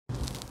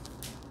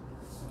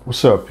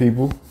What's up,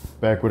 people?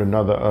 Back with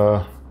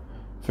another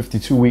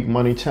 52-week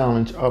money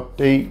challenge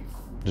update.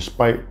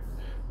 Despite,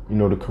 the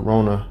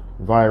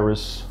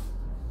coronavirus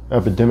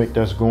epidemic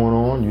that's going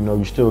on,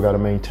 you still got to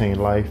maintain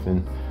life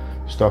and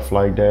stuff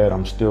like that.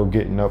 I'm still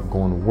getting up,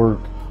 going to work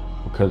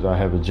because I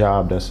have a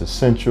job that's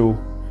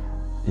essential.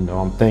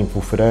 I'm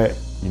thankful for that.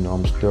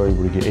 I'm still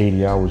able to get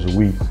 80 hours a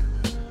week.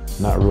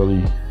 Not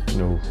really,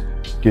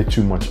 get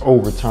too much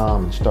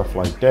overtime and stuff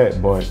like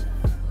that, but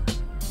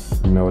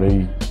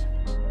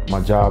my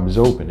job is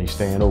open. They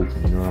staying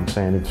open. You know what I'm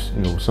saying? If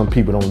some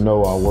people don't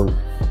know, I work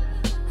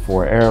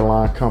for an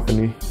airline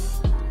company,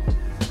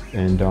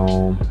 and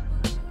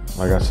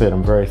like I said,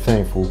 I'm very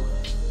thankful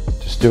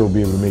to still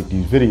be able to make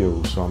these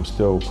videos. So I'm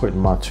still putting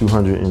my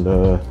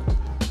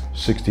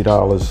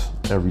 $260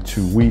 every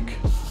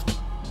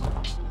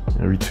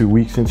 2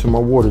 weeks into my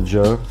water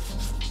jug.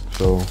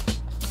 So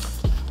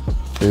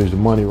there's the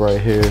money right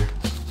here.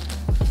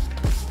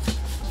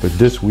 But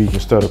this week,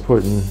 instead of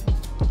putting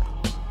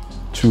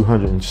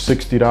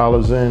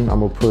 $260 in,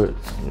 I'm gonna put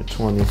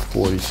 20,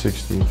 40,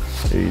 60,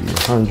 80,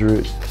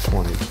 100,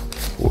 20,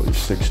 40,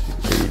 60,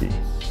 80,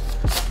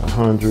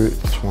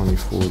 100, 20,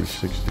 40,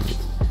 60,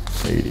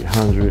 80,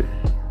 100.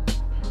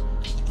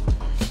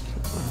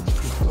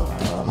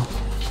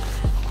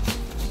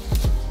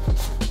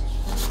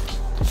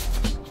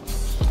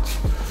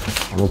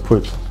 I'm gonna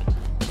put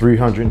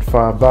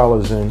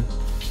 $305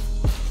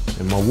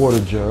 in my water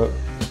jug,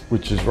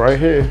 which is right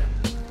here,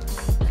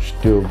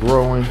 still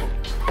growing.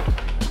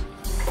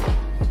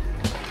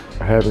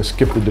 I haven't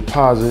skipped a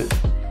deposit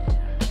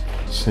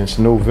since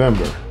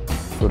November.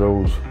 For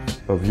those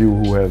of you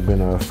who have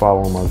been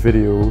following my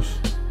videos,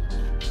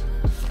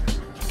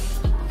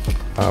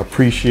 I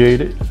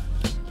appreciate it.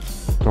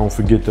 Don't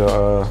forget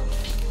to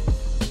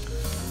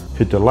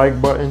hit the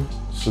like button,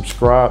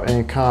 subscribe,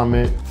 and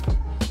comment,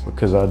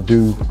 because I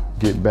do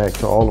get back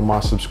to all of my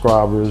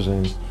subscribers,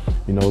 and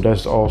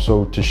that's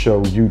also to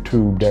show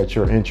YouTube that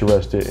you're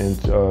interested in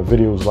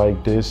videos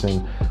like this,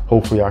 and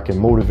hopefully I can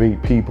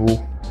motivate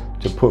people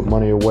to put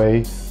money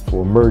away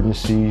for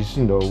emergencies,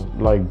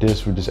 like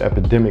this, with this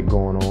epidemic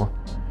going on,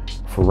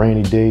 for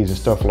rainy days and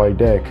stuff like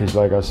that. Because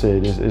like I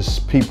said, it's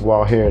people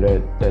out here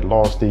that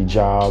lost their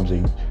jobs,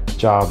 and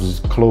jobs is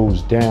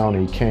closed down,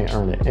 and you can't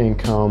earn an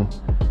income.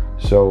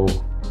 So,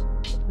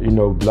 a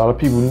lot of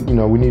people,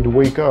 we need to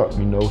wake up,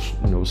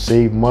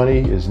 save money.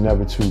 It's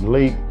never too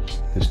late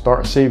to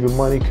start saving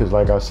money, because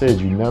like I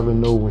said, you never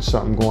know when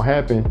something gonna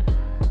happen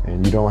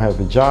and you don't have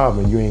a job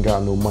and you ain't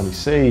got no money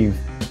saved.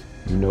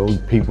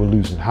 People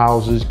losing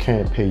houses,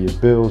 can't pay your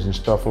bills and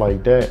stuff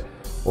like that,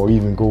 or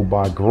even go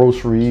buy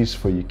groceries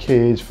for your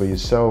kids, for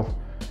yourself.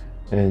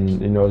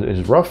 And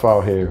it's rough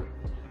out here,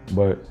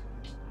 but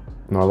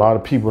a lot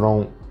of people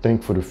don't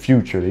think for the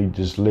future. They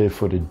just live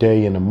for the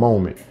day and the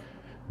moment.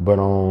 But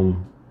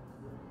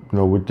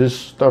with this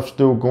stuff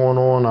still going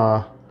on,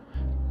 I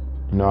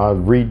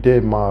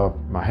redid my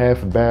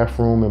half a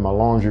bathroom and my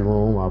laundry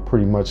room. I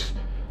pretty much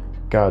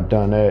got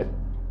done that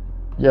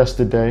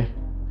yesterday.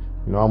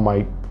 I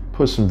might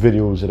put some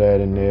videos of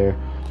that in there.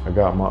 I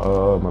got my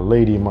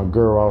lady and my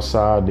girl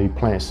outside. They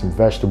plant some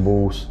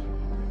vegetables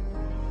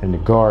in the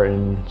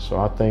garden. So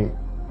I think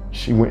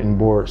she went and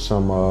bought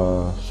some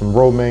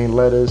romaine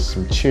lettuce,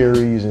 some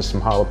cherries, and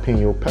some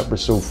jalapeno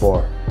peppers so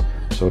far.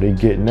 So they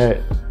getting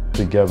that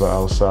together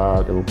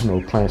outside.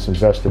 They'll plant some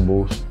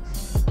vegetables.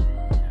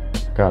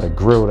 Got a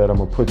grill that I'm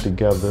gonna put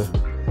together.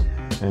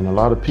 And a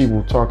lot of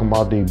people talking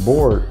about they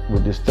bored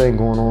with this thing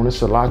going on.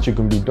 It's a lot you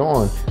can be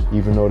doing,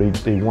 even though they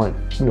want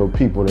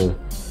people to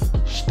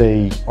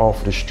stay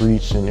off the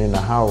streets and in the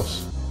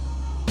house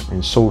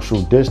and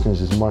social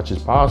distance as much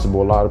as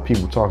possible. A lot of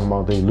people talking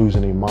about they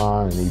losing their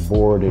mind and they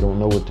bored, they don't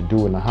know what to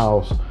do in the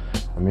house.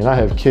 I mean, I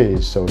have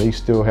kids, so they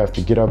still have to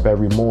get up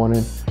every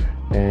morning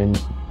and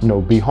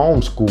be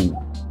homeschooled.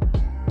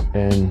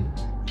 And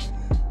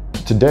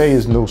today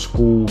is no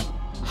school,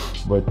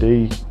 but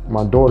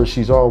my daughter,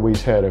 she's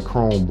always had a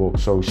Chromebook,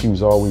 so she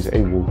was always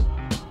able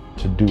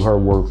to do her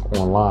work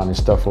online and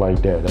stuff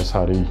like that. That's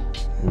how they,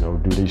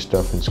 do their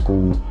stuff in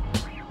school.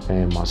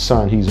 And my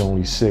son, he's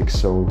only 6,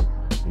 so,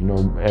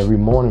 every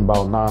morning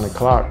about 9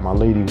 o'clock, my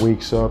lady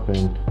wakes up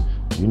and,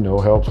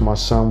 helps my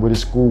son with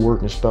his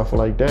schoolwork and stuff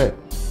like that,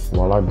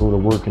 while I go to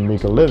work and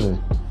make a living.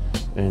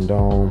 And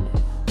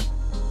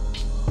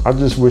I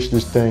just wish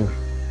this thing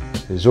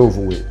is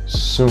over with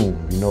soon,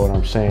 you know what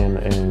I'm saying?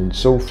 And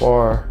so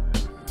far,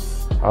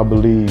 I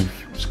believe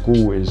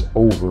school is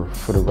over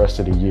for the rest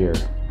of the year,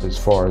 as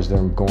far as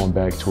them going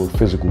back to a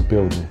physical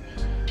building.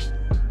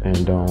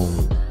 And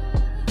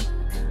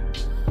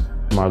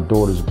my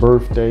daughter's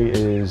birthday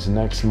is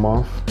next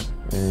month,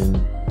 and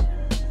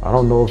I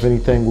don't know if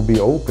anything will be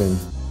open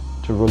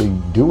to really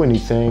do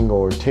anything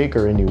or take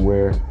her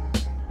anywhere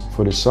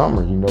for the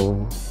summer,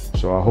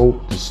 So I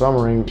hope the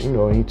summer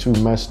ain't too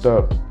messed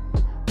up,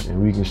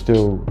 and we can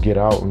still get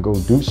out and go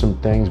do some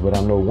things. But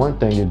I know one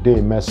thing that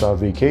did mess our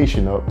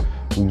vacation up.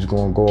 We was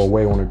going to go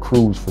away on a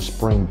cruise for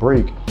spring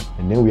break,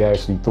 and then we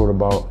actually thought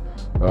about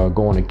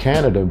going to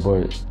Canada,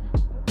 but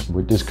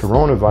with this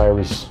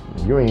coronavirus,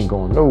 you ain't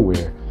going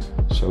nowhere.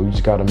 So you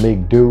just gotta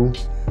make do,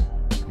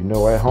 you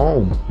know, at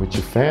home with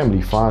your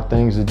family. Find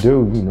things to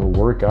do, you know,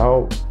 work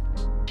out,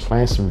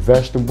 plant some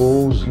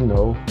vegetables, you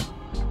know,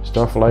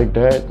 stuff like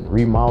that.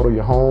 Remodel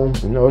your home.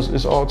 You know,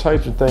 it's all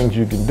types of things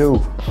you can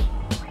do.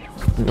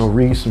 You know,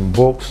 read some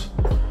books,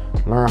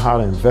 learn how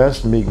to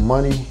invest, make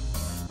money.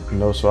 You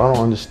know, so I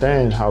don't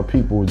understand how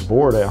people is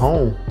bored at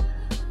home.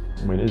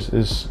 I mean,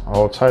 it's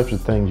all types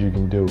of things you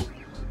can do.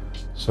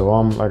 So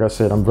like I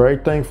said, I'm very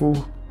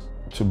thankful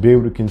to be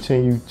able to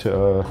continue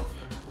to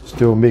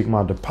still make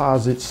my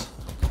deposits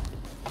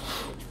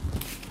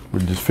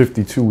with this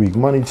 52-week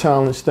money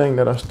challenge thing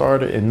that I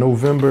started in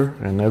November.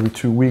 And every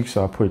 2 weeks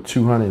I put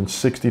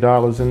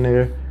 $260 in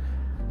there.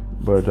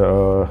 But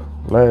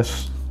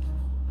last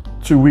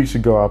 2 weeks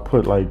ago I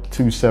put like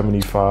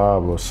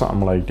 $275 or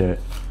something like that.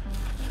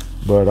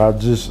 But I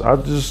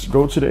just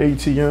go to the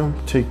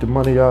ATM, take the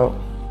money out,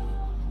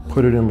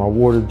 put it in my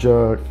water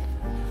jug,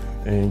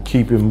 and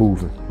keep it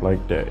moving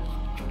like that.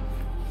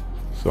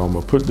 So I'm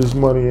gonna put this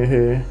money in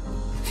here.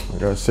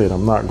 Like I said,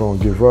 I'm not gonna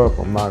give up.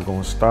 I'm not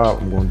gonna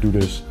stop. I'm gonna do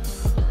this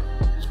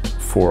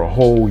for a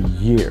whole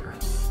year.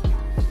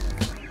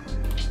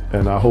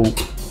 And I hope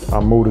I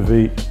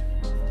motivate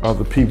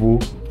other people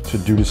to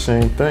do the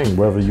same thing,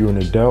 whether you're an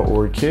adult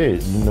or a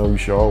kid. You know, you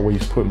should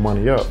always put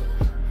money up.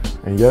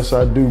 And yes,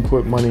 I do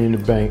put money in the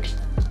bank.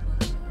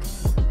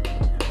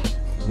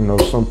 You know,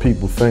 some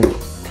people think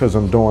because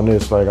I'm doing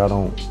this, like I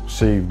don't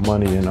save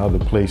money in other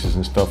places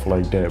and stuff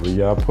like that. But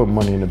yeah, I put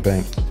money in the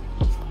bank.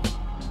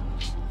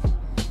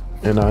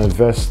 And I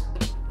invest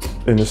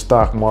in the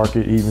stock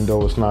market, even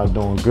though it's not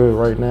doing good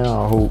right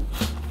now. I hope,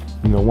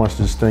 you know, once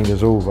this thing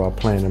is over, I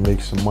plan to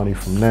make some money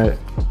from that.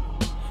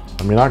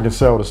 I mean, I can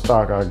sell the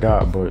stock I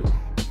got, but,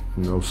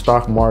 you know,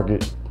 stock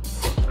market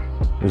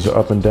is an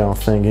up and down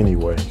thing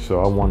anyway. So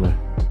I want to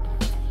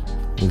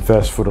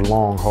invest for the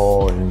long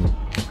haul and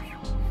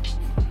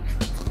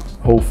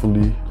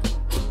hopefully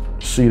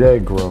see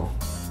that grow.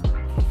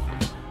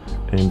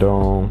 And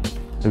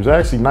it was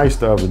actually nice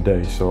the other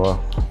day. So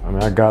I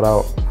mean, I got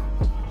out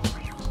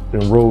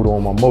and rode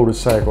on my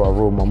motorcycle. I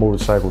rode my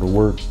motorcycle to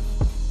work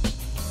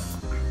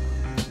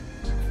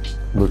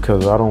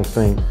because I don't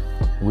think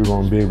we're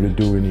gonna be able to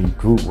do any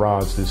group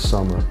rides this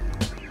summer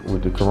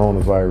with the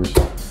coronavirus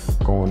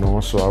going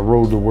on. So I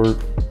rode to work,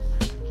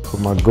 put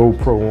my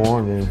GoPro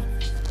on, and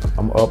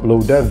I'm gonna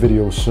upload that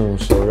video soon.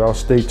 So y'all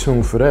stay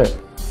tuned for that.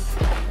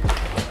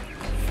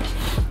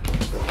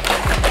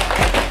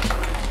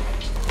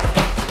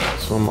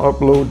 So I'm gonna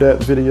upload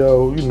that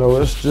video. You know,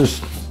 it's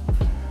just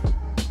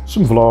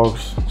some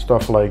vlogs,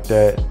 stuff like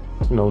that.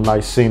 You know,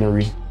 nice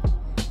scenery.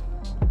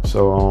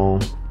 So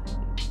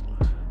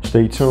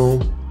stay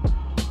tuned.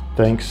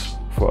 Thanks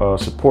for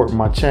supporting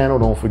my channel.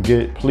 Don't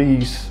forget,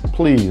 please,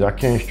 I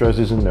can't stress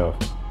this enough.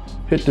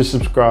 Hit the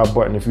subscribe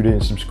button if you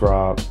didn't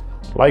subscribe.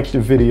 Like the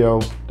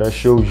video. That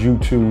shows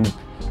YouTube,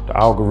 the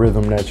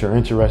algorithm, that you're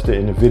interested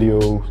in the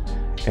videos.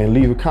 And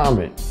leave a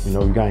comment. You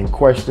know, you got any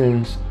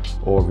questions,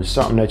 or if it's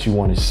something that you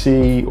want to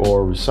see,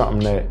 or if it's something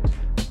that,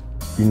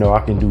 you know,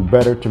 I can do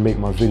better to make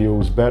my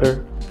videos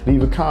better,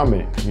 leave a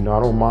comment. You know, I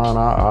don't mind.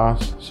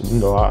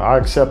 I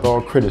accept all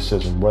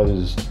criticism, whether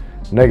it's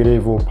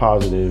negative or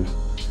positive.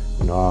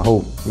 You know, I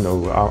hope, you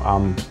know,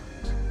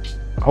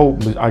 I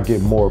hope I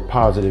get more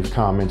positive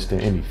comments than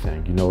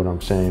anything. You know what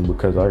I'm saying?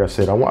 Because like I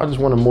said, I just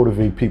want to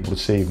motivate people to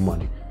save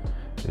money.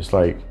 It's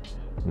like,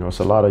 you know, it's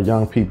a lot of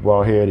young people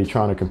out here. They're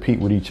trying to compete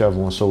with each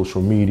other on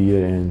social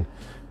media, and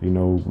you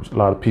know, a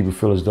lot of people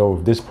feel as though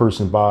if this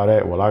person buy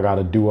that, well, I got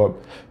to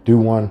do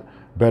one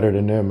better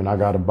than them, and I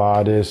got to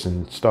buy this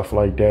and stuff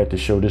like that to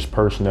show this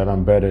person that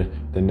I'm better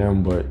than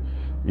them. But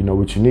you know,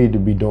 what you need to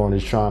be doing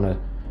is trying to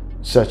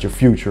set your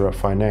future up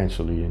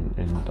financially,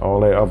 and all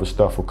that other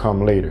stuff will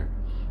come later.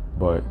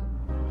 But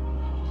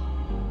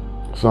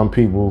some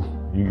people,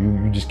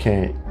 you just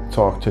can't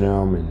talk to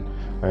them. And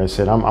like I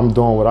said, I'm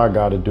doing what I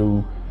got to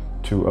do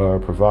to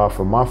provide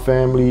for my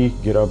family,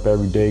 get up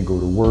every day, go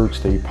to work,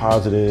 stay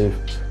positive.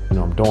 You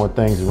know, I'm doing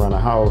things around the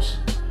house,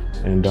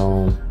 and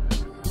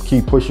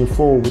keep pushing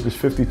forward with this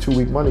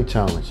 52-week money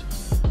challenge.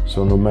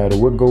 So no matter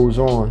what goes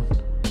on,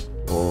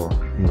 or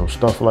you know,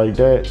 stuff like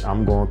that,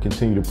 I'm going to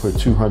continue to put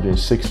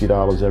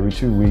 $260 every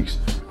 2 weeks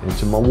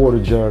into my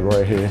water jug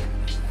right here.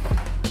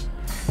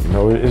 You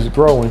know, it's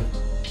growing.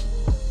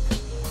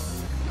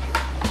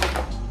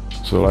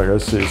 So like I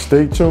said,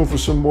 stay tuned for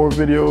some more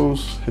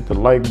videos. Hit the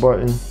like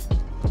button,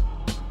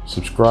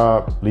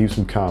 subscribe, leave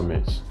some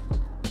comments.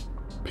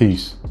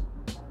 Peace.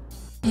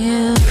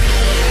 Yeah.